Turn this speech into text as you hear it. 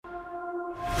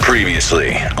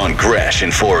Previously on Gresh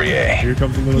and Fourier. Here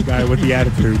comes the little guy with the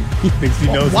attitude. He thinks he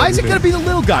knows. Why is it going to be the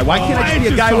little guy? Why can't it just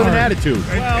be a guy with an attitude?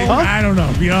 Well, I don't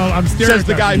know. I'm Says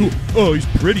the guy who, he's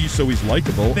pretty, so he's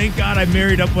likable. Thank God I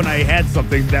married up when I had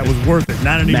something that was worth it.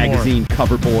 Not anymore. Magazine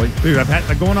cover boy. Dude,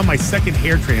 I'm going on my second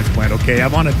hair transplant, okay?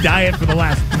 I'm on a diet for the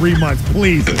last 3 months,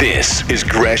 please. This is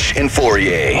Gresh and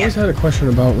Fourier. I always had a question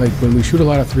about, like, when we shoot a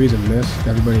lot of threes and miss,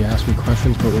 everybody asks me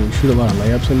questions, but when we shoot a lot of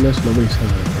layups and miss, nobody says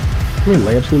anything. How many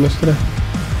layups we missed today?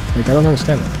 Like, I don't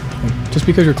understand that. Like, just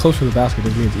because you're closer to the basket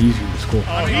doesn't mean it's easier to score.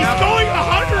 Oh, he's going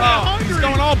 100. He's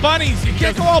going all bunnies. You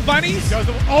can't go all bunnies. And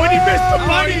he missed the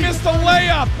bunny. He missed the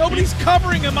layup. Nobody's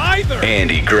covering him either.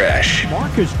 Andy Gresh.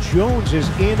 Marcus Jones is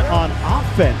in on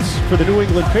offense for the New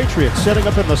England Patriots, setting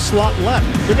up in the slot left.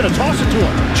 They're going to toss it to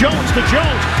him. Jones to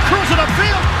Jones. Curls it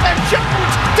upfield. And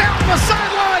Jones down the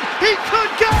sideline. He could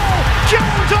go.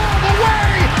 Jones all the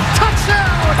way. Touchdown.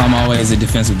 I'm always a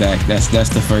defensive back. That's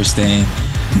the first thing.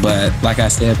 But like I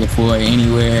said before,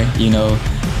 anywhere,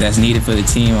 that's needed for the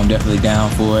team, I'm definitely down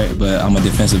for it. But I'm a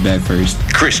defensive back first.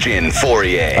 Christian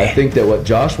Fourier. I think that what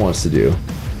Josh wants to do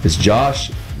is Josh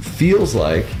feels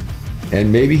like,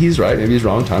 and maybe he's right, maybe he's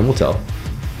wrong, time will tell.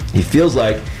 He feels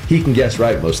like he can guess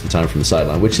right most of the time from the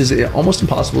sideline, which is almost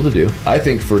impossible to do. I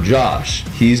think for Josh,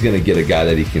 he's going to get a guy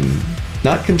that he can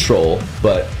not control,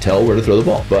 but tell where to throw the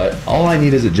ball. But all I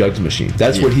need is a jugs machine.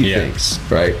 That's what he thinks,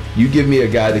 right? You give me a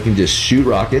guy that can just shoot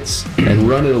rockets and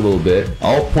run it a little bit.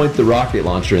 I'll point the rocket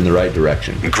launcher in the right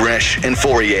direction. Gresh and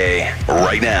Fourier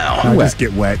right now. I'll just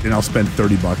get wet and I'll spend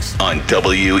 $30 on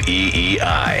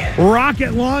WEEI.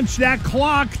 Rocket launch that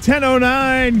clock.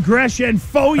 10:09. Gresh and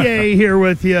Fourier here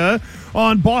with you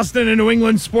on Boston and New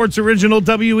England Sports Original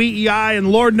WEEI,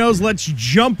 and Lord knows, let's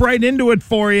jump right into it,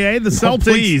 Fourier. The Celtics,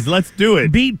 please, let's do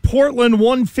it. Beat Portland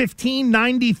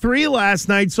 115-93 last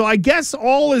night, so I guess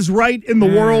all is right in the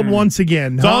world once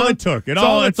again. That's all it took.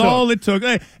 That's all it took.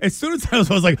 As soon as I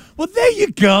was like, well, there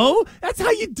you go. That's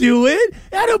how you do it.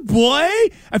 Atta boy.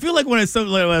 I feel like when I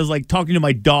was like talking to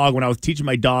my dog, when I was teaching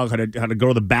my dog how to go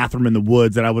to the bathroom in the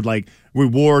woods, that I would like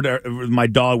reward my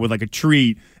dog with like a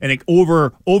treat and like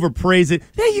overpraise it.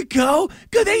 There you go.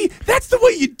 Good. That's the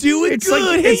way you do it.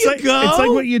 Good. Here you go. It's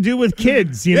like what you do with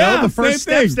kids. The first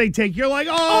steps they take. You're like,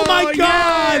 oh my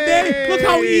God. Look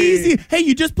how easy. Hey,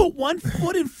 you just put one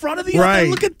foot in front of the other.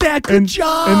 Look at that. Good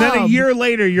job. And then a year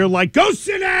later, you're like, go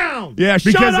sit down. Yeah,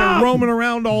 because they're roaming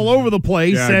around all over the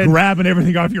place. And grabbing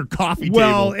everything off your coffee table.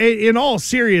 Well, in all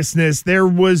seriousness, there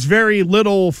was very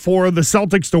little for the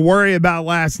Celtics to worry about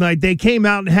last night. They came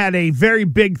out and had a very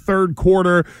big third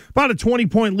quarter, about a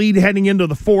 20-point lead heading into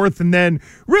the fourth, and then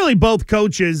really both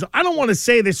coaches, I don't want to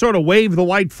say they sort of waved the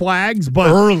white flags, but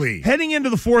early heading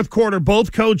into the fourth quarter,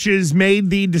 both coaches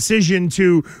made the decision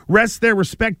to rest their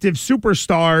respective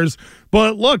superstars.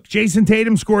 But look, Jason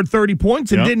Tatum scored 30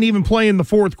 points and didn't even play in the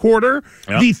fourth quarter.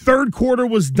 The third quarter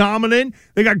was dominant.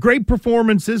 They got great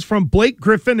performances from Blake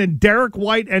Griffin and Derek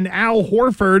White and Al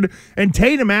Horford. And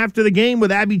Tatum, after the game with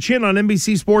Abby Chin on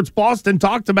NBC Sports Boston,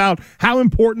 talked about how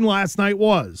important last night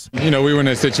was. We were in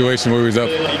a situation where we was up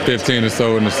 15 or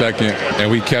so in the second, and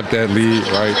we kept that lead,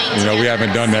 right? We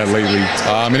haven't done that lately.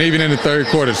 And even in the third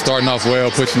quarter, starting off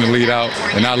well, pushing the lead out,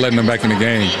 and not letting them back in the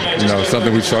game.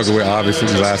 Something we struggled with, obviously,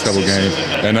 the last couple games.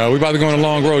 And we're about to go on a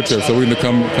long road trip, so we need to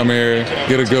come here,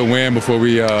 get a good win before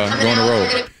we go on the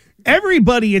road.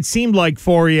 Everybody, it seemed like,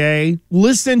 Fourier,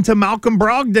 listened to Malcolm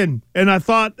Brogdon. And I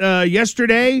thought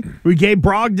yesterday we gave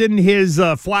Brogdon his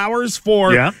flowers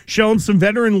for showing some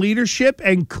veteran leadership.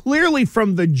 And clearly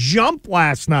from the jump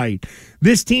last night,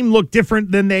 this team looked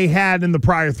different than they had in the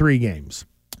prior three games.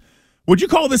 Would you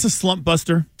call this a slump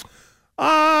buster?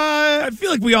 I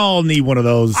feel like we all need one of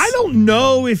those. I don't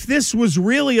know if this was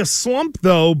really a slump,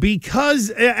 though,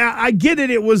 because I get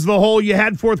it. It was the whole you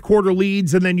had fourth quarter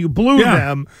leads and then you blew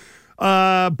them.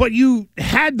 But you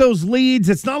had those leads.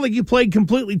 It's not like you played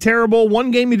completely terrible.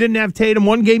 One game you didn't have Tatum.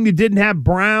 One game you didn't have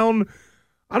Brown.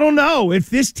 I don't know.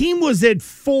 If this team was at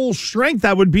full strength,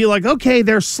 I would be like, okay,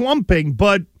 they're slumping.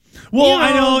 But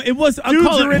I know it was. Dudes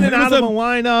are in and out of the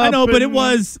lineup. I know, but it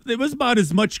was about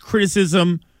as much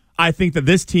criticism I think that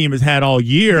this team has had all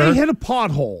year. They hit a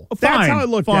pothole. That's how I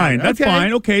looked at it. That's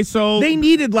fine. Okay, so they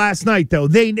needed last night, though.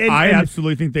 I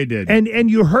absolutely think they did. And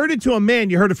you heard it to a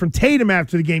man. You heard it from Tatum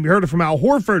after the game. You heard it from Al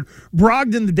Horford,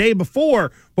 Brogdon the day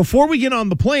before. Before we get on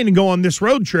the plane and go on this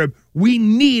road trip, we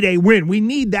need a win. We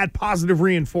need that positive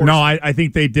reinforcement. No, I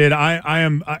think they did. I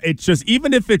am. It's just,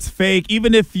 even if it's fake,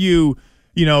 even if you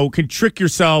can trick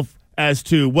yourself as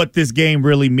to what this game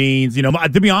really means.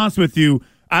 To be honest with you,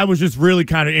 I was just really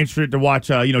kind of interested to watch,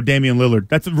 Damian Lillard.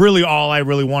 That's really all I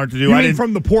really wanted to do. You mean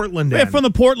from the Portland end? Yeah, from the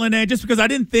Portland end, just because I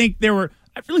didn't think there were.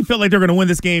 I really felt like they were going to win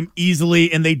this game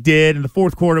easily, and they did. In the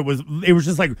fourth quarter, it was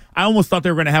just like I almost thought they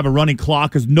were going to have a running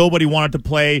clock because nobody wanted to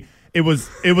play. It really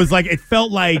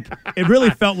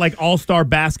felt like all-star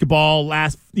basketball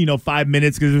last 5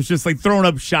 minutes because it was just like throwing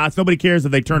up shots. Nobody cares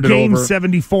if they turned it over. Game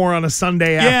 74 on a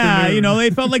Sunday afternoon. Yeah, they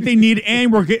felt like they need,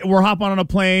 and we're hopping on a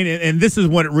plane, and this is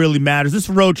when it really matters. This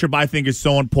road trip I think is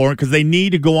so important because they need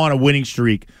to go on a winning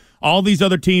streak. All these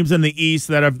other teams in the East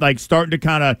that are like starting to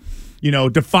kind of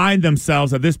define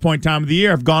themselves at this point in time of the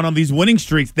year have gone on these winning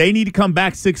streaks. They need to come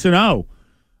back 6-0.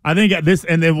 I think at this,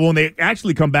 and then when they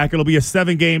actually come back, it'll be a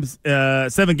 7 games in a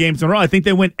row. I think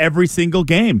they win every single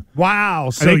game.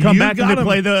 Wow! So and they come back and they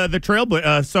play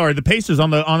the Pacers on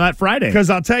that Friday.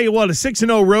 Because I'll tell you what, a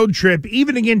 6-0 road trip,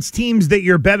 even against teams that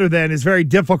you're better than, is very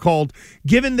difficult.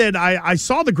 Given that I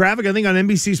saw the graphic, I think on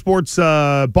NBC Sports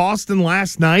Boston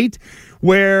last night,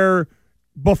 where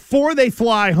before they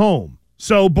fly home.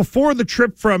 So before the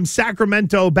trip from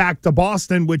Sacramento back to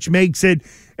Boston, which makes it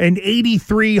an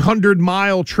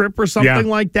 8,300-mile trip or something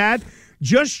like that,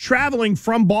 just traveling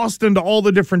from Boston to all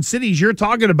the different cities, you're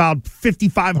talking about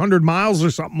 5,500 miles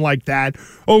or something like that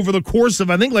over the course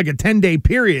of, I think, like a 10-day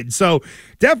period. So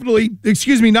definitely,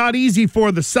 not easy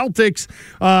for the Celtics.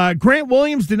 Grant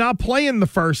Williams did not play in the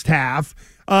first half.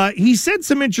 He said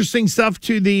some interesting stuff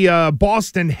to the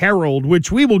Boston Herald,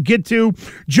 which we will get to.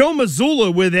 Joe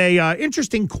Mazzulla with a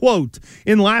interesting quote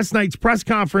in last night's press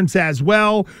conference as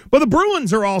well. But the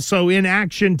Bruins are also in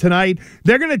action tonight.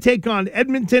 They're going to take on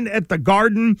Edmonton at the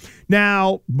Garden.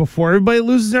 Now, before everybody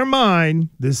loses their mind,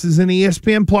 this is an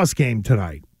ESPN Plus game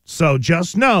tonight. So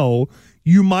just know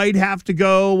you might have to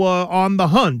go on the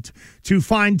hunt to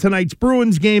find tonight's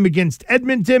Bruins game against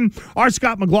Edmonton. Our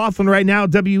Scott McLaughlin right now,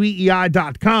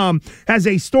 WEEI.com, has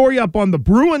a story up on the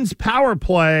Bruins power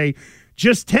play.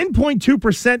 Just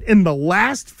 10.2% in the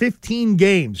last 15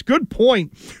 games. Good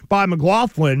point by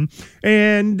McLaughlin.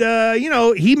 And,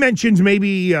 he mentions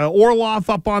maybe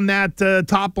Orlov up on that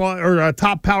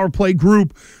top power play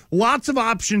group. Lots of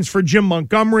options for Jim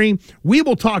Montgomery. We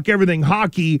will talk everything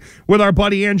hockey with our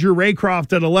buddy Andrew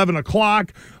Raycroft at 11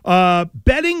 o'clock.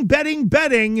 Betting.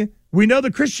 We know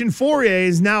that Christian Fourier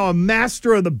is now a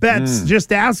master of the bets.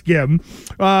 Just ask him.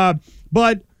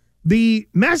 But the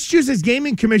Massachusetts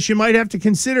Gaming Commission might have to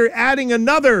consider adding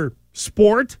another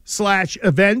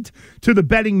sport/event to the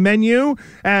betting menu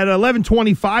at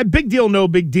 11:25. Big deal, no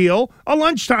big deal. A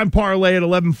lunchtime parlay at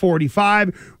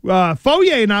 11:45.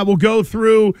 Fourier and I will go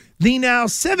through the now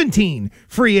 17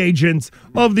 free agents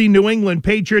of the New England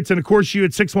Patriots. And, of course, you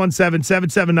at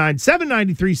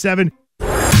 617-779-7937.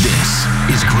 This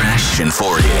is Gresh and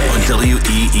Fourier on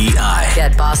WEEI.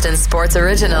 Get Boston Sports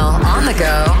Original on the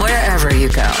go wherever you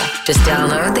go. Just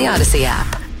download the Odyssey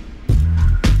app.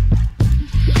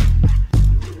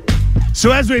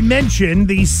 So as we mentioned,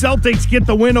 the Celtics get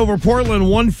the win over Portland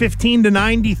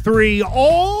 115-93.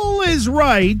 All is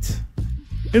right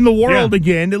in the world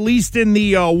again, at least in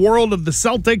the world of the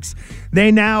Celtics.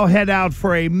 They now head out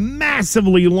for a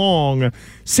massively long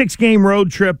 6-game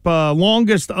road trip,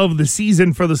 longest of the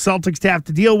season for the Celtics to have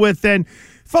to deal with. And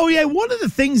Fourier, one of the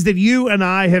things that you and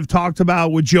I have talked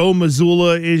about with Joe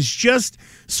Mazzulla is just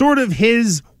sort of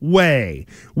his way,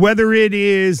 whether it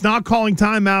is not calling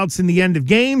timeouts in the end of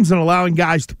games and allowing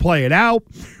guys to play it out,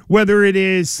 whether it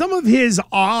is some of his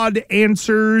odd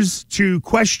answers to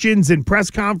questions in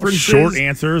press conferences. Short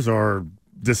answers or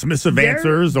dismissive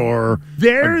answers or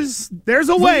there's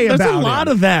a way about there's a lot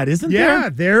of that, isn't there? Yeah,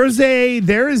 there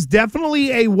is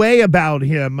definitely a way about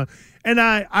him. And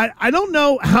I don't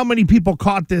know how many people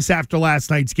caught this after last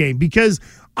night's game, because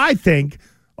I think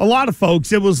a lot of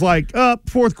folks, it was like,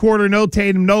 fourth quarter, no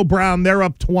Tatum, no Brown, they're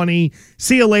up 20.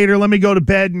 See you later. Let me go to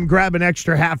bed and grab an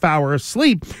extra half hour of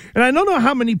sleep. And I don't know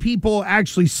how many people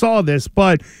actually saw this,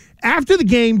 but after the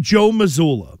game, Joe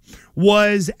Mazzulla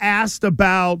was asked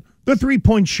about the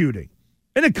three-point shooting.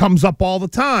 And it comes up all the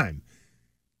time.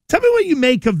 Tell me what you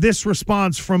make of this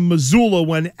response from Mazzulla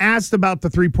when asked about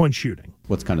the three-point shooting.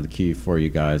 What's kind of the key for you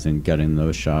guys in getting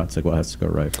those shots? Like, what has to go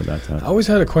right for that to happen? I always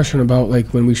had a question about,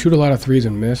 like, when we shoot a lot of threes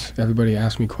and miss, everybody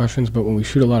asks me questions, but when we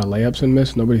shoot a lot of layups and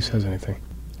miss, nobody says anything.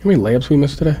 How many layups we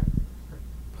missed today?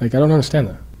 Like, I don't understand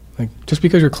that. Like, just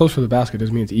because you're close to the basket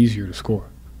doesn't mean it's easier to score.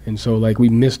 And so, like, we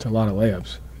missed a lot of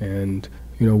layups. And,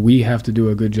 we have to do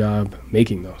a good job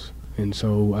making those. And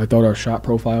so I thought our shot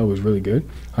profile was really good.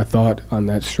 I thought on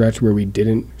that stretch where we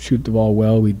didn't shoot the ball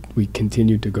well, we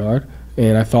continued to guard.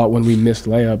 And I thought when we missed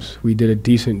layups, we did a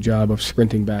decent job of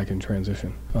sprinting back in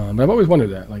transition. But I've always wondered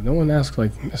that. Like, no one asks,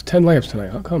 like, that's 10 layups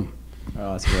tonight. How come?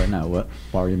 Oh, that's right now.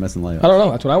 Why were you missing layups? I don't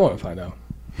know. That's what I want to find out.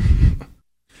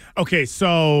 Okay,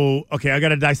 I got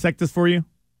to dissect this for you.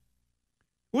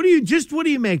 What do you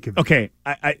make of it? Okay,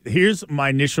 here's my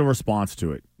initial response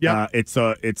to it. Yeah, it's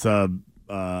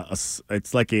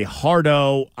like a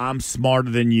hardo, I'm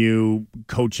smarter than you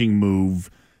coaching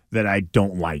move that I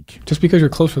don't like. Just because you're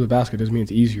closer to the basket doesn't mean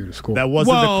it's easier to score. That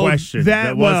wasn't the question.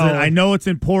 That wasn't. I know it's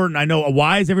important. I know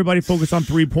why is everybody focused on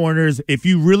 3-pointers? If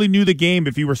you really knew the game,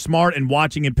 if you were smart and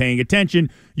watching and paying attention,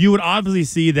 you would obviously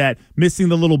see that missing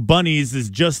the little bunnies is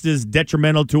just as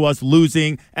detrimental to us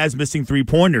losing as missing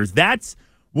 3-pointers. That's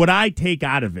what I take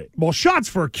out of it. Well, shots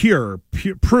for a cure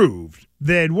proved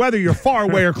that whether you're far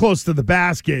away or close to the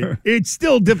basket, it's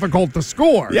still difficult to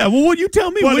score. Yeah, well, what you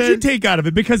tell me, what you take out of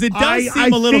it? Because it does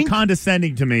seem a little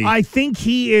condescending to me. I think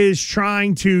he is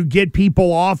trying to get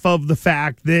people off of the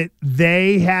fact that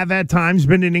they have at times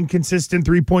been an inconsistent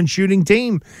three-point shooting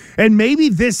team. And maybe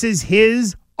this is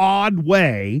his odd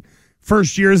way,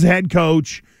 first year as head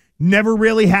coach, never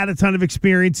really had a ton of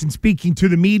experience in speaking to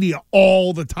the media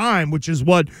all the time, which is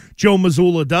what Joe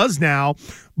Mazzulla does now.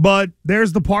 But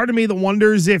there's the part of me that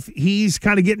wonders if he's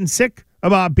kind of getting sick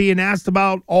about being asked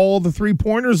about all the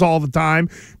 3-pointers all the time,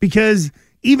 because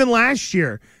even last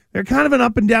year, they're kind of an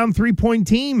up and down 3-point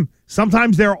team.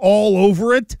 Sometimes they're all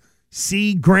over it.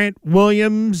 See Grant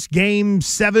Williams, Game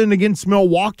 7 against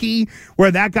Milwaukee, where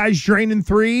that guy's draining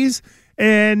threes.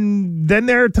 And then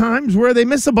there are times where they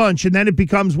miss a bunch, and then it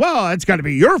becomes, well, it's got to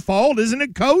be your fault, isn't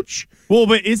it, Coach? Well,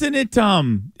 but isn't he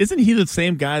the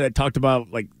same guy that talked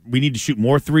about, like, we need to shoot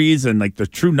more threes, and like the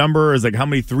true number is like how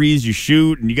many threes you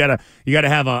shoot, and you gotta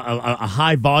have a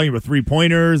high volume of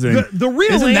 3-pointers, and the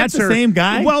real isn't answer, that the same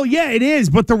guy? Well, yeah, it is,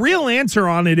 but the real answer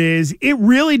on it is it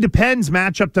really depends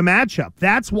matchup to matchup.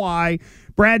 That's why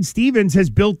Brad Stevens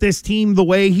has built this team the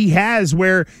way he has,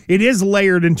 where it is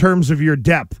layered in terms of your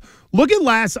depth. Look at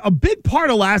a big part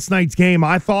of last night's game,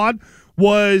 I thought,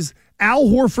 was Al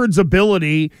Horford's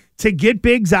ability to get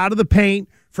bigs out of the paint,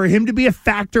 for him to be a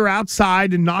factor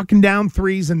outside and knocking down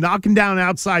threes and knocking down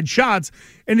outside shots,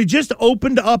 and it just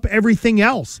opened up everything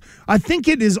else. I think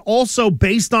it is also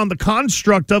based on the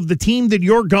construct of the team that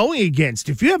you're going against.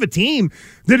 If you have a team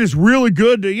that is really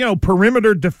good,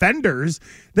 perimeter defenders,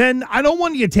 then I don't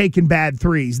want you taking bad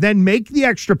threes. Then make the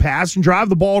extra pass and drive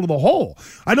the ball to the hole.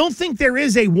 I don't think there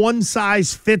is a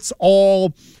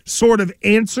one-size-fits-all sort of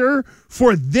answer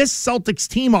for this Celtics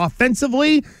team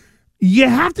offensively. You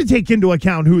have to take into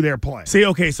account who they're playing. See,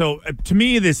 okay, so to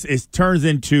me, this turns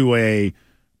into a,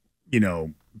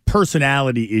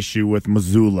 personality issue with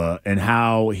Mazzulla and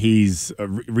how he's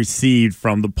received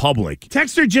from the public.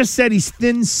 Texter just said he's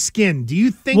thin-skinned. Do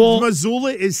you think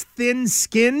Mazzulla is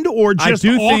thin-skinned or just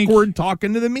awkward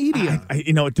talking to the media?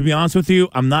 To be honest with you,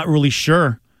 I'm not really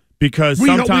sure. Because we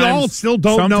sometimes all still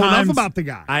don't know enough about the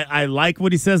guy. I like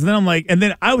what he says, and then I'm like, and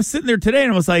then I was sitting there today,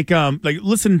 and I was like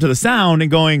listening to the sound and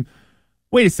going,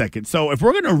 wait a second. So if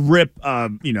we're going to rip,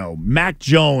 Mac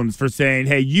Jones for saying,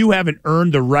 hey, you haven't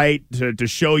earned the right to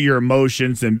show your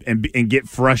emotions and get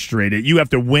frustrated. You have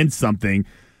to win something.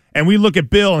 And we look at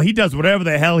Bill, and he does whatever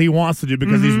the hell he wants to do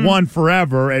because he's won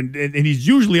forever, and he's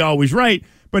usually always right.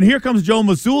 But here comes Joe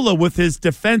Mazzulla with his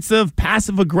defensive,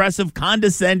 passive-aggressive,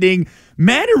 condescending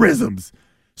mannerisms.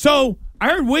 So I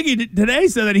heard Wiggy today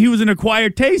say that he was an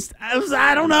acquired taste.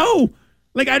 I don't know.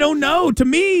 I don't know. To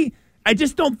me, I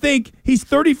just don't think he's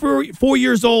 34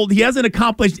 years old. He hasn't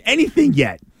accomplished anything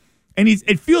yet. And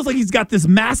it feels like he's got this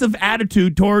massive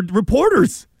attitude toward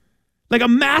reporters. Like a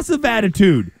massive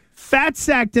attitude. Fat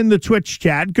Sacked in the Twitch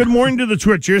chat. Good morning to the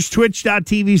Twitchers.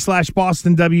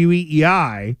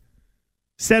 Twitch.tv/BostonWEI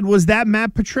said, was that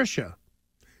Matt Patricia?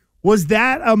 Was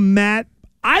that a Matt?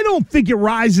 I don't think it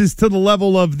rises to the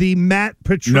level of the Matt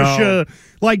Patricia.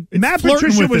 No. Matt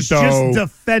Patricia was just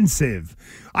defensive.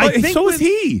 I think so is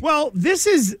he. Well, this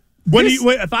is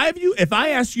if I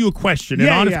ask you a question, an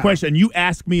honest question, and you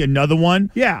ask me another one,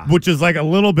 which is like a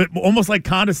little bit almost like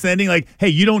condescending, like, hey,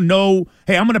 you don't know,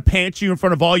 hey, I'm going to pants you in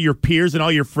front of all your peers and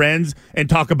all your friends and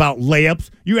talk about layups.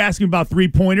 You asking about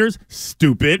 3-pointers?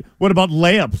 Stupid. What about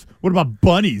layups? What about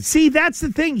bunnies? See, that's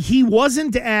the thing. He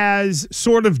wasn't as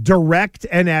sort of direct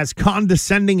and as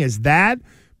condescending as that,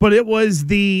 but it was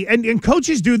and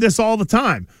coaches do this all the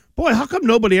time. Boy, how come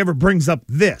nobody ever brings up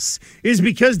this? Is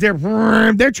because they're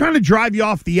trying to drive you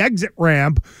off the exit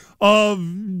ramp of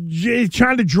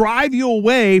trying to drive you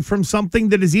away from something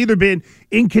that has either been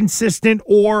inconsistent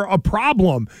or a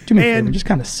problem. Do me a favor, just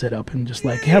kind of sit up and just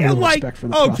have a little respect for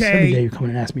the process. Every day you come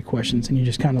in and ask me questions, and you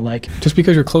just kind of just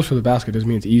because you're closer to the basket doesn't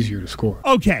mean it's easier to score.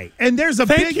 Okay, and there's a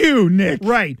Thank you, Nick.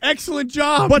 Right. Excellent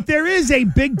job. But there is a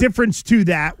big difference to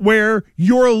that where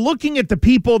you're looking at the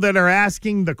people that are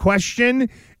asking the question,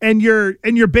 and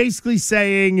you're basically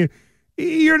saying,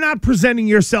 you're not presenting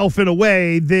yourself in a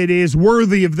way that is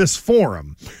worthy of this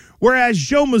forum. Whereas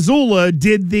Joe Mazzulla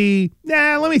did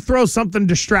let me throw something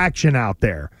distraction out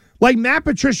there. Like Matt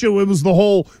Patricia, it was the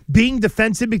whole being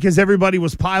defensive because everybody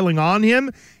was piling on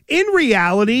him. In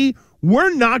reality,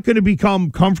 we're not going to become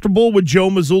comfortable with Joe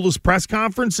Mazzulla's press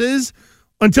conferences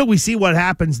until we see what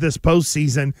happens this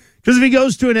postseason. Because if he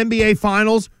goes to an NBA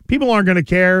Finals, people aren't going to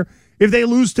care. If they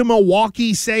lose to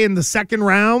Milwaukee, say, in the second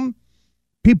round,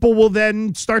 people will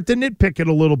then start to nitpick it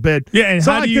a little bit. Yeah, and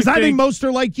because I think most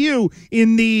are like you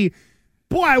in the,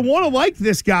 boy, I want to like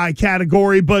this guy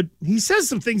category, but he says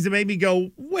some things that made me go,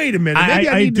 wait a minute, maybe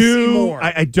I need to see more.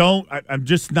 I'm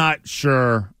just not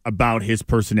sure about his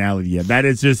personality yet. That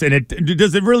is just, and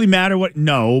does it really matter what?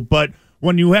 No, but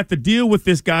when you have to deal with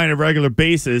this guy on a regular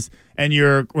basis and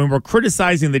when we're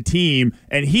criticizing the team,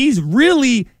 and he is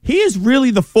really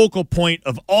the focal point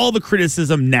of all the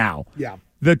criticism now. Yeah.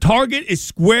 The target is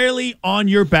squarely on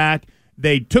your back.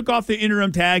 They took off the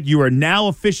interim tag. You are now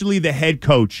officially the head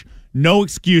coach. No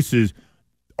excuses.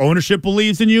 Ownership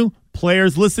believes in you.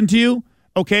 Players listen to you.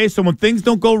 Okay, so when things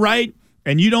don't go right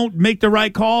and you don't make the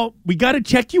right call, we got to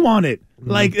check you on it.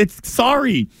 Mm-hmm. Like, it's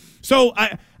sorry. So,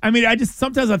 I just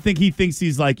sometimes I think he thinks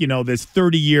he's like, this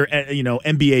 30-year,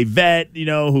 NBA vet,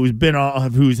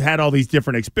 who's had all these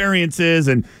different experiences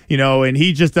and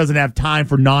he just doesn't have time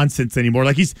for nonsense anymore.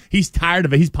 Like he's tired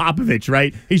of it. He's Popovich,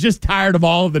 right? He's just tired of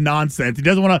all of the nonsense. He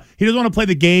doesn't want to play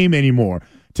the game anymore.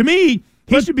 To me,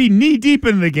 he should be knee-deep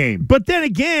in the game. But then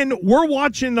again, we're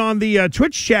watching on the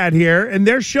Twitch chat here, and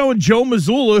they're showing Joe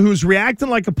Mazzulla, who's reacting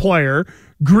like a player,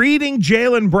 greeting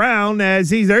Jaylen Brown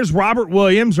there's Robert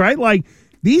Williams, right? Like,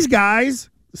 these guys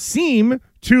seem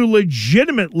to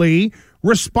legitimately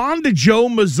respond to Joe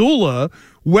Mazzulla,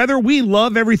 whether we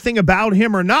love everything about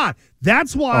him or not.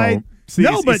 That's why.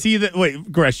 Gresh,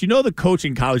 the coach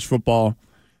in college football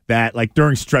that, like,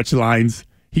 during stretch lines,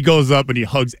 he goes up and he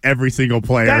hugs every single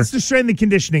player. That's the strength and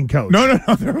conditioning coach. No.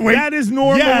 That is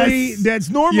normally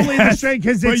the strength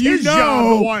because it's his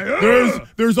job.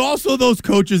 There's also those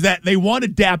coaches that they want to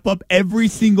dap up every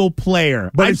single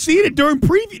player. But I've seen it during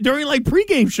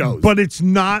pregame shows. But it's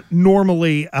not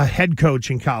normally a head coach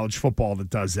in college football that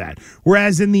does that.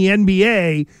 Whereas in the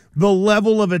NBA, the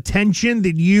level of attention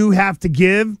that you have to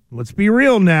give, let's be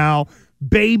real now,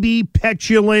 baby,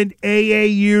 petulant,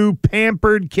 AAU,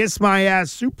 pampered, kiss-my-ass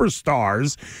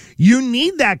superstars. You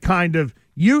need that kind of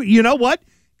you know what?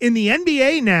 In the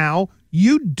NBA now,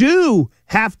 you do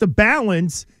have to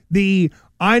balance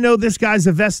I know this guy's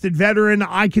a vested veteran,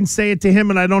 I can say it to him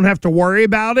and I don't have to worry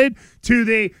about it, to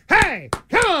the, hey,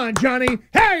 come on, Johnny,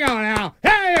 hang on now,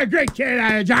 hey, a great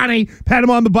kid, Johnny, pat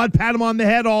him on the butt, pat him on the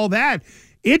head, all that.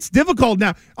 It's difficult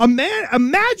now.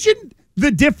 Imagine the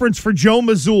difference for Joe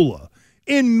Mazzulla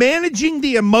in managing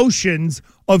the emotions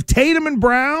of Tatum and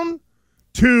Brown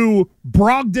to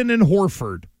Brogdon and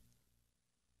Horford.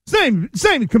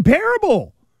 Same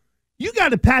comparable. You got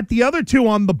to pat the other two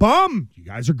on the bum. You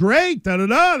guys are great.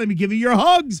 Let me give you your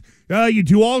hugs. You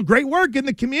do all great work in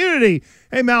the community.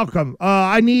 Hey, Malcolm,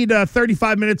 I need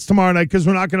 35 minutes tomorrow night because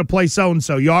we're not going to play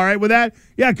so-and-so. You all right with that?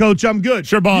 Yeah, Coach, I'm good.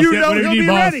 Sure, boss. You know he'll be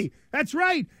ready. That's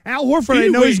right. Al Horford, I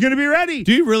know he's going to be ready.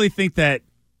 Do you really think that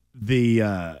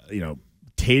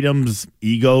Tatum's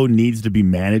ego needs to be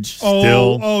managed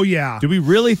still? Oh, yeah. Do we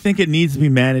really think it needs to be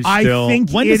managed still? I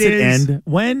think when does it end?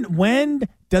 When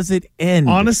does it end?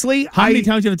 Honestly, how many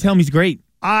times do you have to tell him he's great?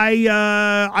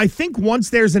 I think once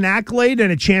there's an accolade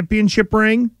and a championship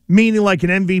ring, meaning like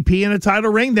an MVP and a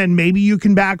title ring, then maybe you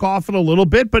can back off it a little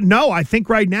bit. But no, I think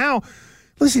right now,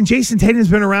 listen, Jason Tatum's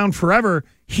been around forever.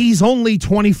 He's only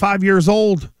 25 years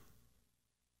old.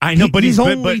 I know, but he's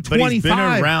been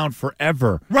around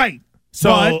forever. Right.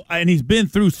 And he's been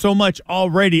through so much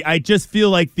already. I just feel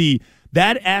like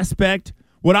that aspect,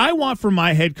 what I want from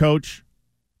my head coach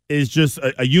is just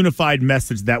a unified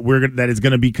message that is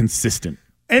going to be consistent.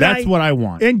 And that's what I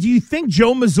want. And do you think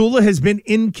Joe Mazzulla has been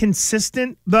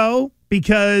inconsistent, though?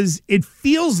 Because it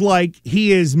feels like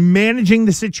he is managing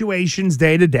the situations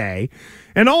day to day.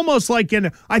 And almost like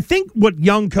I think what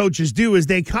young coaches do is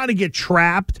they kind of get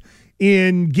trapped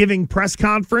in giving press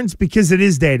conference because it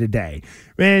is day to day.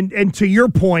 And to your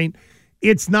point,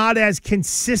 it's not as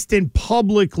consistent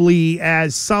publicly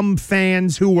as some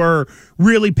fans who are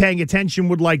really paying attention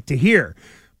would like to hear.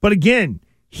 But again,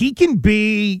 he can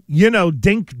be,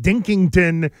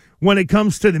 Dinkington when it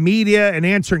comes to the media and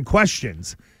answering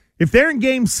questions. If they're in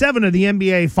Game 7 of the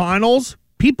NBA Finals,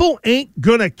 people ain't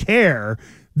going to care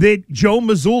that Joe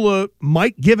Mazzulla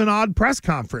might give an odd press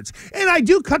conference. And I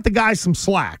do cut the guy some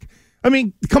slack. I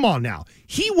mean, come on now.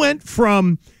 He went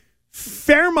from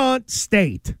Fairmont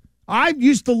State I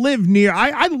used to live near,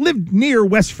 I lived near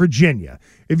West Virginia.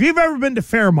 If you've ever been to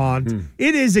Fairmont,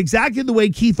 it is exactly the way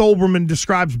Keith Olbermann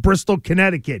describes Bristol,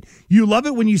 Connecticut. You love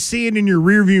it when you see it in your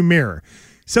rearview mirror.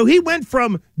 So he went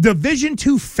from Division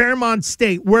II Fairmont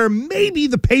State, where maybe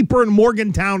the paper in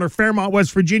Morgantown or Fairmont,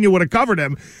 West Virginia would have covered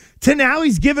him, to now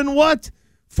he's given what?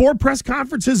 4 press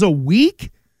conferences a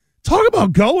week? Talk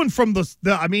about going from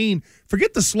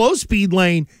forget the slow speed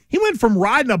lane. He went from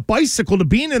riding a bicycle to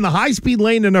being in the high speed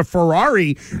lane in a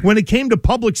Ferrari when it came to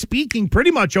public speaking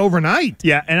pretty much overnight.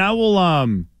 Yeah, and I will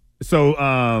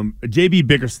JB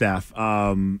Bickerstaff,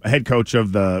 head coach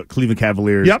of the Cleveland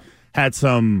Cavaliers, had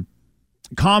some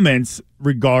comments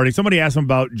regarding, somebody asked him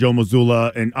about Joe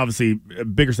Mazzulla, and obviously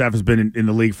Bickerstaff has been in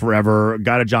the league forever,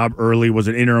 got a job early, was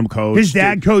an interim coach. His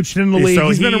dad coached in the league. So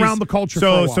he's been around the culture for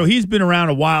a while. So he's been around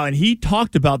a while, and he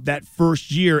talked about that first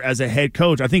year as a head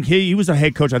coach. I think he was a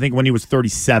head coach, I think, when he was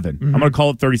 37. I'm going to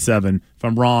call it 37. If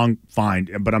I'm wrong, fine,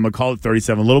 but I'm going to call it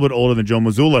 37, a little bit older than Joe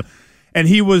Mazzulla. And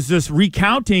he was just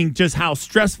recounting just how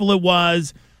stressful it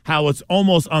was, how it's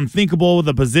almost unthinkable,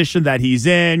 the position that he's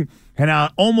in, and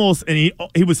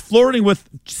he was flirting with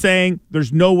saying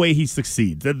there's no way he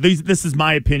succeeds. This is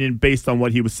my opinion based on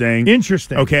what he was saying.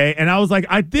 Interesting. Okay, and I was like,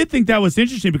 I did think that was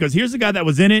interesting because here's a guy that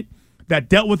was in it, that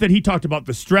dealt with it. He talked about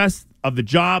the stress of the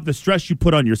job, the stress you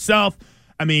put on yourself.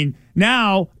 I mean,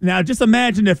 now just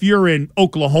imagine if you're in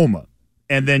Oklahoma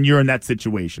and then you're in that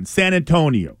situation. San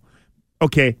Antonio.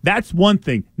 Okay, that's one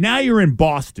thing. Now you're in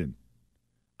Boston.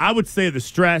 I would say the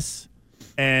stress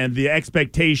and the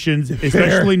expectations,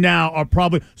 especially now, are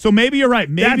probably. So maybe you're right.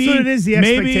 Maybe that's what it is. The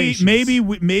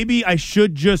expectations. Maybe I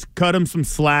should just cut him some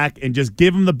slack and just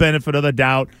give him the benefit of the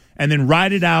doubt, and then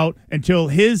ride it out until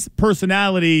his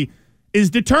personality is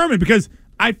determined. Because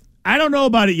I don't know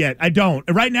about it yet. I don't.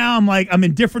 Right now, I'm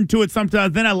indifferent to it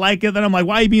sometimes. Then I like it. Then I'm like,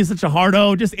 why are you being such a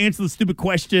hardo? Just answer the stupid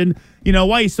question. You know,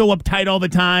 why are you so uptight all the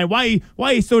time? Why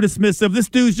are you so dismissive? This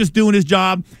dude's just doing his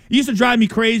job. It used to drive me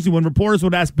crazy when reporters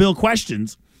would ask Bill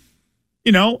questions.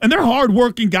 You know, and they're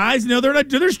hardworking guys. You know, they're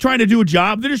just trying to do a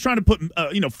job. They're just trying to put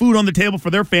food on the table for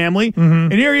their family.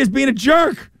 And here he is being a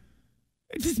jerk.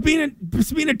 Just being a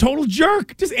total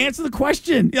jerk. Just answer the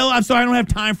question. I'm sorry, I don't have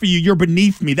time for you. You're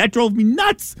beneath me. That drove me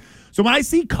nuts. So when I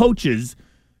see coaches,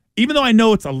 even though I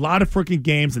know it's a lot of freaking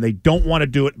games and they don't want to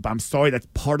do it, but I'm sorry, that's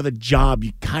part of the job.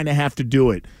 You kind of have to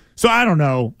do it. So I don't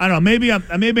know. Maybe I'm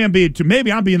being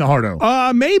the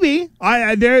hardo. Maybe.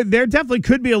 There definitely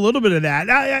could be a little bit of that.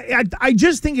 I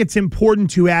just think it's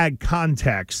important to add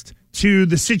context to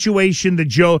the situation that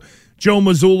Joe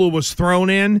Mazzulla was thrown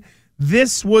in.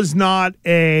 This was not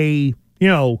a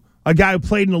guy who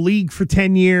played in the league for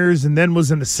 10 years and then was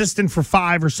an assistant for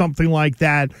 5 or something like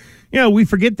that. We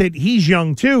forget that he's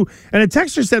young too. And a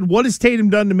texter said, what has Tatum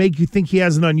done to make you think he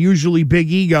has an unusually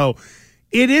big ego?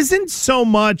 It isn't so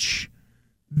much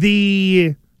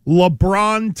the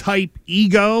LeBron-type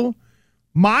ego.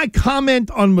 My comment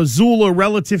on Mazzulla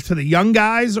relative to the young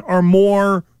guys are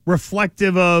more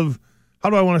reflective of,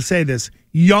 how do I want to say this,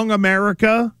 young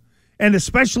America, and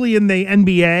especially in the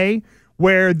NBA,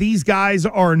 where these guys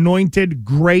are anointed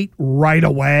great right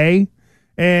away.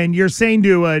 And you're saying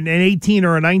to an 18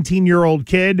 or a 19-year-old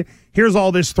kid, here's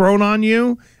all this thrown on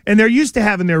you. And they're used to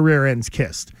having their rear ends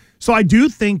kissed. So I do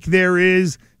think there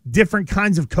is different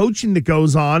kinds of coaching that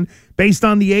goes on based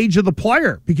on the age of the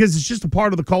player, because it's just a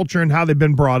part of the culture and how they've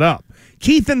been brought up.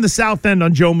 Keith in the South End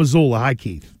on Joe Mazzulla. Hi,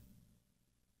 Keith.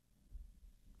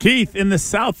 Keith in the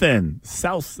South End,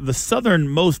 the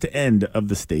southernmost end of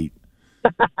the state.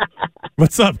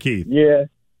 What's up, Keith? Yeah.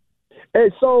 Hey,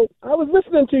 so I was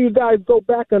listening to you guys go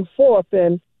back and forth,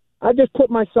 and I just put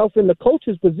myself in the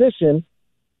coach's position.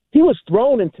 He was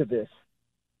thrown into this,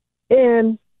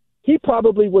 and he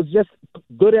probably was just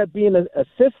good at being an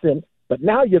assistant, but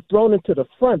now you're thrown into the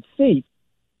front seat.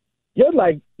 You're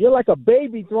like a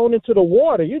baby thrown into the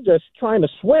water. You're just trying to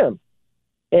swim.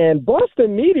 And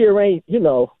Boston media ain't, you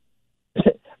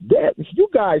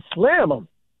guys slam them.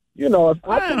 I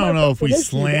don't know if we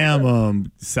slam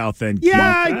them, South End.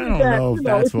 Yeah, I don't know if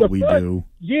that's what we do.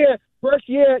 Yeah, first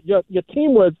year, your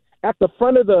team was at the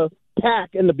front of the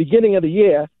pack in the beginning of the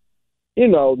year.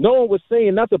 No one was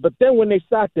saying nothing. But then when they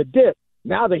start to dip,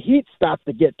 now the heat starts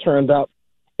to get turned up.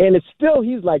 And he's still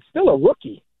a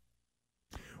rookie.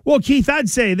 Well, Keith, I'd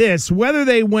say this. Whether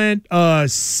they went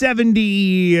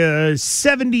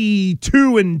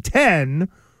 72-10,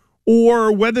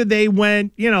 or whether they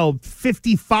went,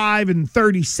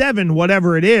 55-37,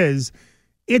 whatever it is,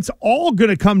 it's all going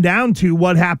to come down to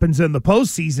what happens in the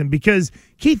postseason. Because,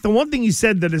 Keith, the one thing you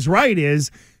said that is right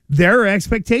is there are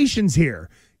expectations here.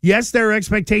 Yes, there are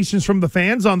expectations from the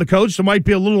fans on the coach that might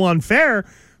be a little unfair,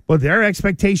 well, there are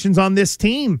expectations on this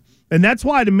team. And that's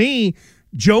why, to me,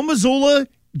 Joe Mazzulla,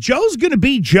 Joe's going to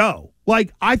be Joe.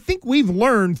 Like, I think we've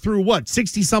learned through,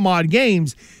 60-some-odd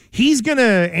games, he's going to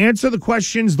answer the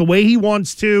questions the way he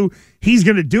wants to. He's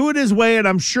going to do it his way, and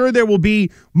I'm sure there will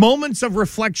be moments of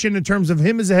reflection in terms of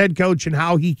him as a head coach and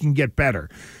how he can get better.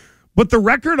 But the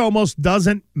record almost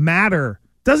doesn't matter.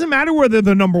 Doesn't matter whether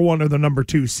they're the number 1 or the number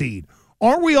 2 seed.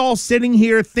 Aren't we all sitting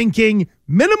here thinking,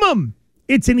 minimum,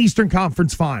 it's an Eastern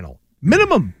Conference final?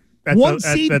 Minimum. One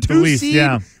seed, 2 seed,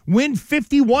 yeah. Win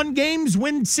 51 games,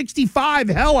 win 65.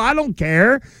 Hell, I don't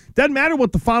care. Doesn't matter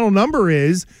what the final number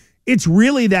is. It's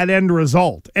really that end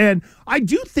result. And I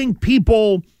do think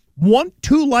people want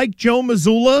to like Joe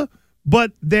Mazzulla,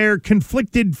 but they're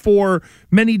conflicted for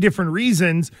many different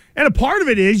reasons. And a part of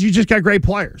it is you just got great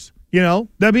players. You know,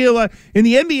 in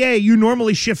the NBA, you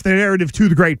normally shift the narrative to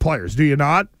the great players, do you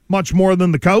not? Much more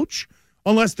than the coach,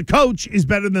 unless the coach is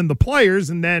better than the players,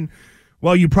 and then,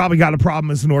 well, you probably got a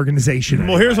problem as an organization. Well,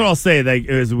 anyway. Here's what I'll say: that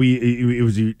as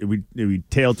we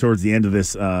tail towards the end of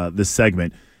this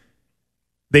segment,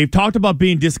 they've talked about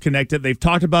being disconnected. They've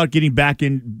talked about getting back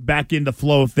in the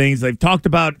flow of things. They've talked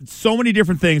about so many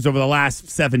different things over the last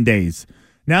 7 days.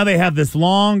 Now they have this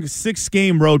long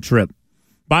 6-game road trip.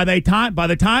 By the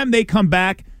time they come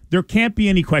back, there can't be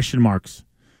any question marks.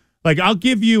 Like, I'll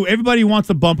give you, everybody wants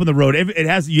a bump in the road.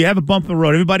 You have a bump in the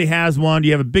road. Everybody has one.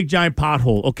 You have a big giant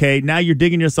pothole. Okay, now you're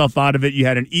digging yourself out of it. You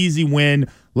had an easy win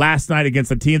last night against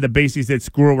a team that basically said,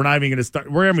 screw it, we're not even going to start.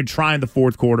 We're even trying the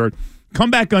fourth quarter. Come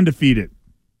back undefeated.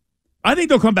 I think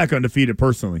they'll come back undefeated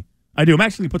personally. I do. I'm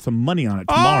actually put some money on it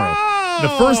tomorrow. The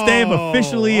first day of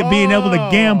officially being able to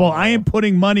gamble, I am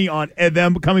putting money on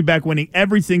them coming back winning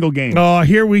every single game. Oh,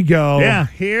 here we go. Yeah.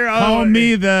 Call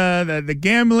me the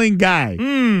gambling guy.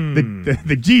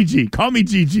 The GG. Call me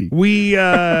GG.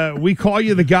 We call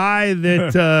you the guy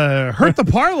that hurt the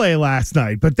parlay last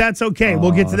night, but that's okay.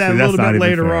 We'll get to that a little bit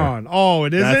later on. Oh,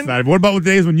 it isn't? What about the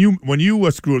days when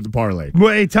you screwed up the parlay?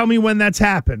 Wait, tell me when that's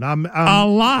happened. A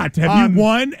lot. Have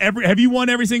you won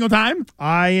every single time?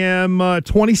 I am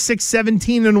 26-17-1.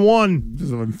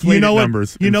 Inflated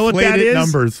numbers. You know what that is?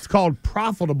 Numbers. It's called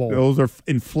profitable. Those are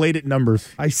inflated numbers.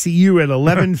 I see you at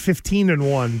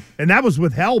 11-15-1, and that was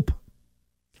with help.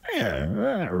 Yeah,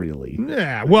 not really.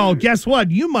 Yeah. Well, guess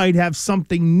what? You might have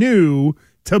something new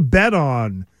to bet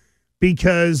on,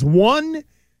 because one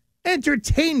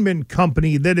entertainment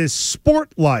company that is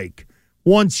sport-like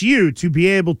wants you to be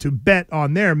able to bet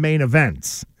on their main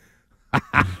events.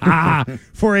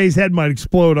 4A's head might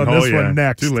explode on this one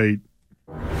next. Too late.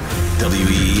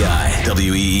 WEEI,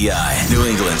 New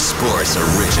England Sports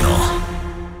Original.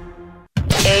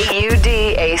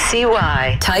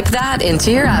 AUDACY. Type that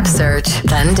into your app search,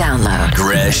 then download.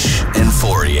 Gresh and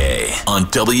Fourier on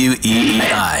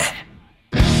WEEI.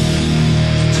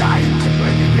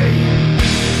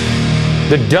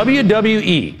 The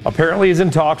WWE apparently is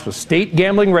in talks with state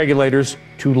gambling regulators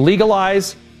to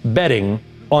legalize betting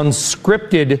on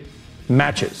scripted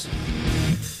matches.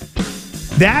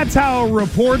 That's how a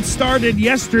report started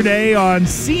yesterday on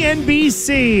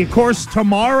CNBC. Of course,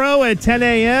 tomorrow at 10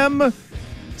 a.m.,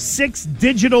 6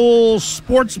 digital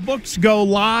sports books go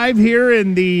live here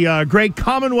in the great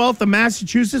Commonwealth of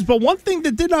Massachusetts. But one thing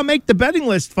that did not make the betting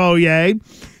list, Fourier,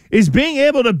 is being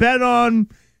able to bet on,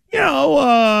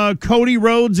 Cody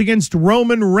Rhodes against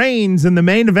Roman Reigns in the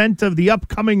main event of the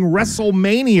upcoming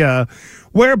WrestleMania,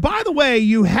 where, by the way,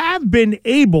 you have been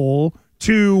able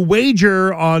to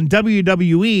wager on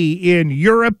WWE in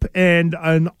Europe and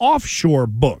on offshore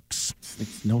books. This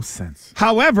makes no sense.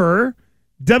 However,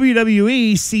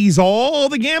 WWE sees all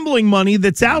the gambling money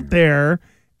that's out there,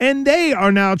 and they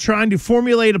are now trying to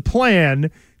formulate a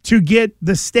plan to get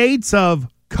the states of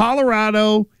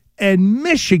Colorado and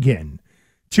Michigan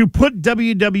to put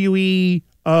WWE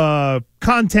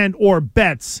content or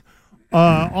bets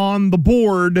on the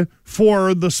board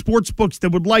for the sports books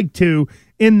that would like to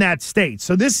in that state.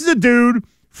 So this is a dude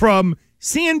from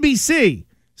CNBC.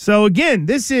 So again,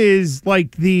 this is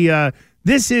like the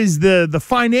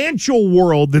financial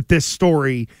world that this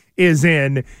story is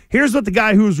in. Here's what the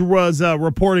guy who was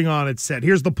reporting on it said.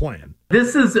 Here's the plan.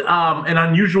 This is an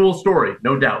unusual story,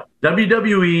 no doubt.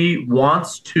 WWE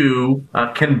wants to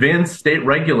convince state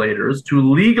regulators to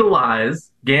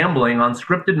legalize gambling on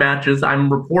scripted matches.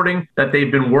 I'm reporting that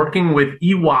they've been working with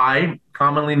EY,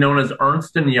 commonly known as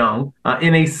Ernst & Young,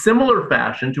 in a similar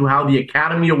fashion to how the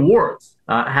Academy Awards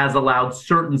has allowed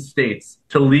certain states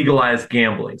to legalize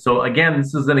gambling. So again,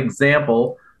 this is an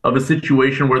example of a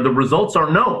situation where the results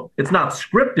are known. It's not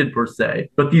scripted per se,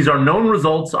 but these are known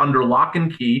results under lock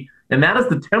and key. And that is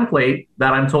the template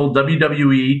that I'm told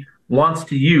WWE wants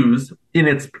to use in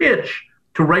its pitch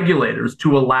to regulators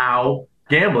to allow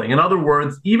gambling. In other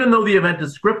words, even though the event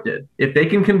is scripted, if they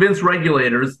can convince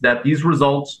regulators that these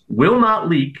results will not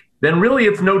leak, then really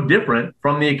it's no different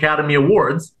from the Academy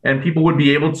Awards, and people would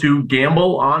be able to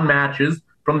gamble on matches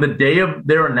from the day of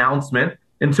their announcement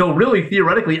until really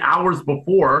theoretically hours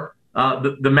before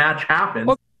the match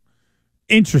happens.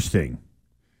 Interesting.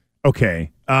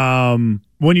 Okay.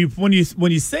 When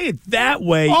you say it that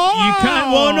way, you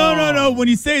kind of, no. When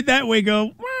you say it that way,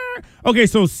 go. Wah. Okay,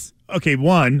 so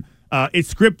one.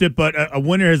 It's scripted, but a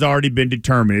winner has already been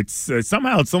determined. It's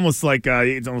somehow it's almost like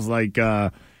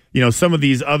some of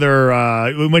these other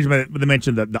they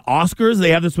mentioned the Oscars.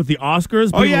 They have this with the Oscars.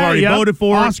 People have already voted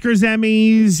for Oscars,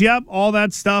 Emmys, all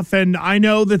that stuff. And I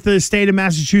know that the state of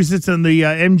Massachusetts and the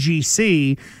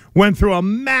MGC went through a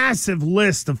massive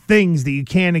list of things that you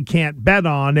can and can't bet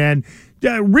on, and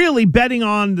really betting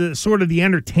on the sort of the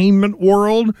entertainment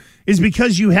world is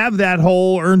because you have that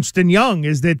whole Ernst & Young,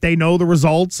 is that they know the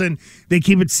results and they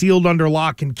keep it sealed under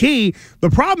lock and key. The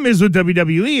problem is with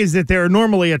WWE is that there are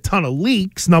normally a ton of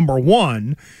leaks, number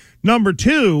one. Number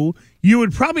two, you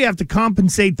would probably have to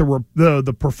compensate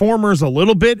the performers a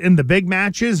little bit in the big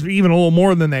matches, even a little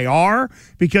more than they are,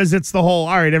 because it's the whole,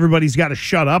 all right, everybody's got to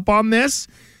shut up on this.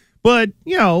 But,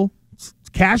 it's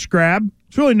cash grab.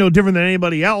 It's really no different than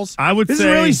anybody else. This is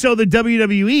really so the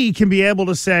WWE can be able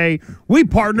to say, we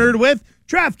partnered with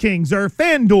DraftKings or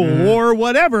FanDuel or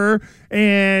whatever,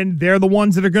 and they're the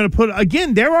ones that are going to put.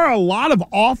 Again, there are a lot of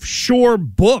offshore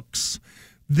books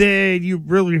that you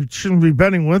really shouldn't be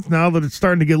betting with now that it's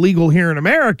starting to get legal here in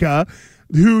America,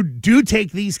 who do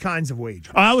take these kinds of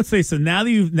wagers. I would say so. Now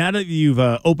that you've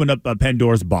opened up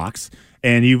Pandora's box,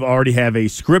 and you already have a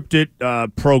scripted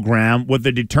program with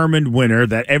a determined winner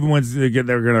that they're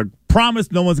going to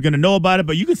promise no one's going to know about it,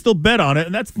 but you can still bet on it,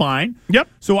 and that's fine. Yep.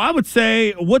 So I would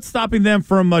say, what's stopping them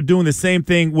from doing the same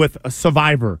thing with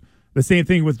Survivor? The same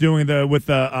thing with doing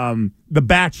the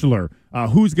Bachelor.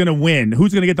 Who's going to win?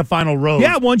 Who's going to get the final rose?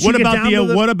 Yeah, once you get down to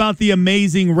the... What about the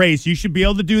Amazing Race? You should be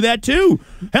able to do that too.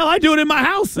 Hell, I do it in my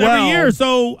house every year.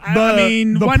 So why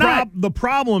not? The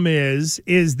problem is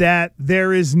that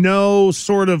there is no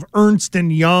sort of Ernst &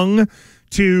 Young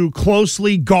to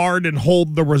closely guard and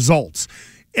hold the results.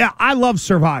 Yeah, I love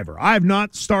Survivor. I have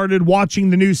not started watching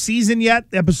the new season yet.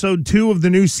 Episode 2 of the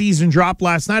new season dropped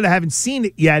last night. I haven't seen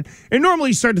it yet. And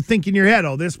normally you start to think in your head,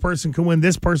 this person can win,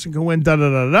 this person can win,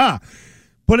 da-da-da-da.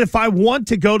 But if I want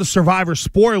to go to Survivor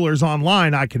spoilers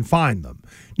online, I can find them.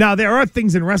 Now, there are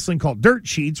things in wrestling called dirt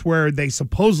sheets where they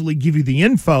supposedly give you the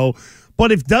info.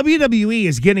 But if WWE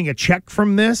is getting a check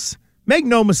from this, make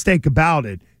no mistake about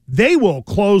it, they will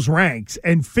close ranks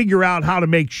and figure out how to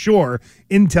make sure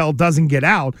intel doesn't get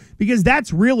out, because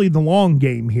that's really the long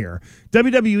game here.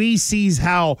 WWE sees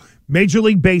how Major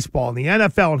League Baseball and the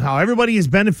NFL and how everybody has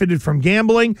benefited from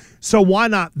gambling, so why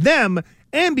not them?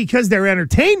 And because they're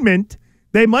entertainment,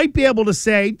 they might be able to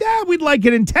say, we'd like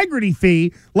an integrity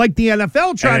fee, like the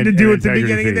NFL tried to do at the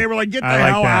beginning, and they were like, get the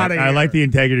hell out of here. I like the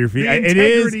integrity fee. It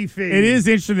is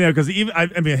interesting, though, because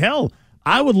hell,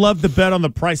 I would love to bet on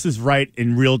the Price is Right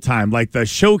in real time, like the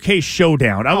Showcase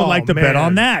Showdown. I would like to bet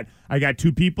on that. I got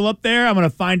 2 people up there. I'm going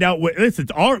to find out what it's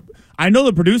all. I know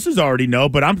the producers already know,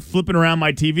 but I'm flipping around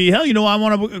my TV. Hell, I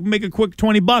want to make a quick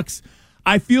 $20.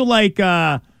 I feel like,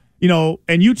 and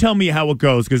you tell me how it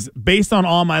goes, because based on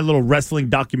all my little wrestling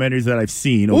documentaries that I've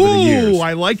seen over the years.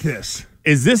 I like this.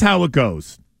 Is this how it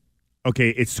goes?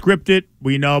 Okay, it's scripted.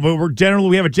 We know, but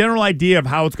we have a general idea of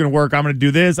how it's going to work. I'm going to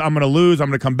do this. I'm going to lose. I'm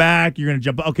going to come back. You're going to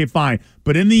jump. Okay, fine.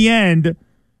 But in the end,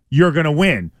 you're going to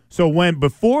win. So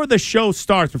before the show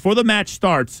starts, before the match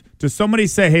starts, does somebody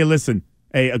say, hey, listen,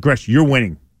 Aggression, you're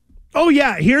winning? Oh,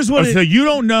 yeah. Here's what so you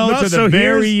don't know to the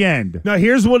very end. No,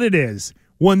 here's what it is.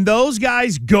 When those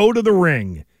guys go to the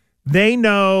ring, they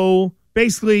know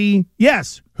basically,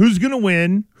 yes, who's going to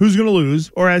win, who's going to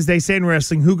lose, or as they say in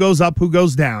wrestling, who goes up, who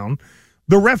goes down.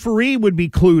 The referee would be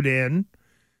clued in.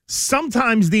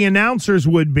 Sometimes the announcers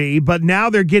would be, but now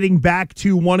they're getting back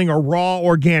to wanting a raw,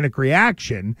 organic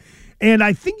reaction. And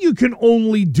I think you can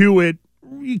only do it,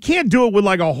 you can't do it with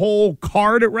like a whole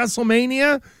card at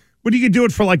WrestleMania, but you could do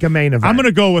it for like a main event. I'm going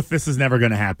to go with this is never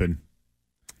going to happen.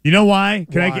 You know why?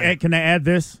 Can I add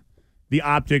this? The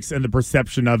optics and the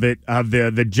perception of it, of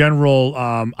the general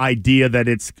idea that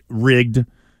it's rigged.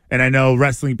 And I know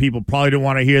wrestling people probably don't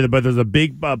want to hear that, but there's a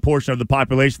big portion of the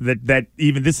population that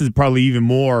even this is probably even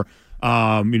more,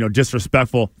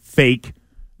 disrespectful, fake.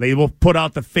 They will put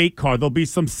out the fake card. There'll be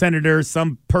some senator,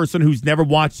 some person who's never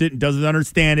watched it and doesn't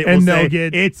understand it. And will they'll say,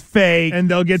 get it's fake. And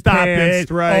they'll get Stop pantsed,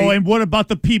 it. right? Oh, and what about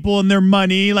the people and their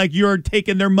money? Like you're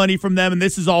taking their money from them, and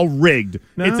this is all rigged.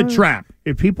 No, it's a trap.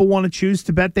 If people want to choose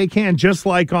to bet, they can. Just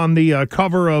like on the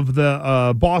cover of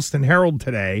the Boston Herald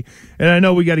today. And I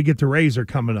know we got to get to Razor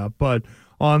coming up, but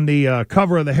on the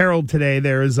cover of the Herald today,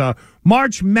 there is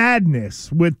March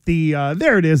Madness with the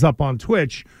there it is up on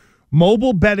Twitch.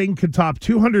 Mobile betting could top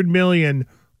 200 million.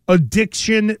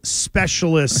 Addiction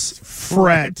specialists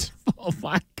fret. Oh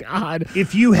my God!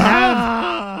 If you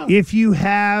have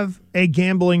a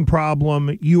gambling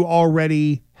problem, you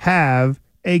already have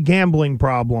a gambling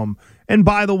problem. And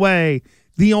by the way,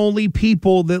 the only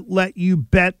people that let you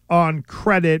bet on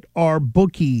credit are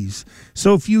bookies.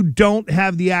 So if you don't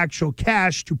have the actual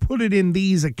cash to put it in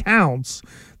these accounts,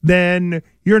 then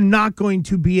you're not going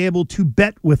to be able to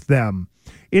bet with them.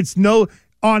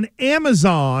 On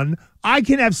Amazon, I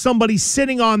can have somebody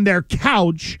sitting on their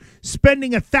couch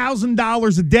spending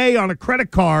 $1,000 a day on a credit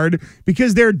card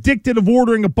because they're addicted of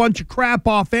ordering a bunch of crap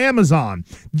off Amazon.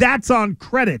 That's on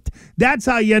credit. That's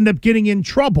how you end up getting in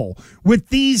trouble. With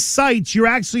these sites, you're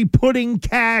actually putting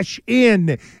cash in.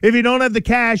 If you don't have the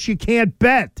cash, you can't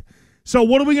bet. So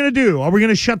what are we going to do? Are we going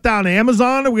to shut down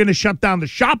Amazon? Are we going to shut down the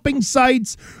shopping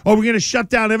sites? Are we going to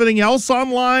shut down everything else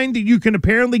online that you can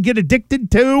apparently get addicted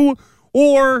to?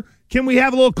 Or can we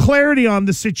have a little clarity on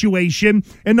the situation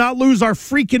and not lose our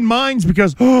freaking minds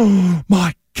because, oh,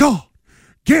 my God,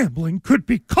 gambling could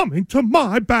be coming to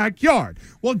my backyard?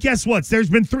 Well, guess what? There's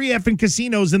been 3 effing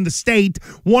casinos in the state,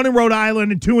 1 in Rhode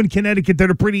Island and 2 in Connecticut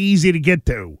that are pretty easy to get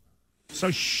to.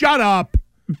 So shut up,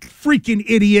 freaking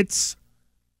idiots.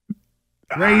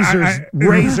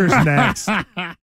 Razor's next.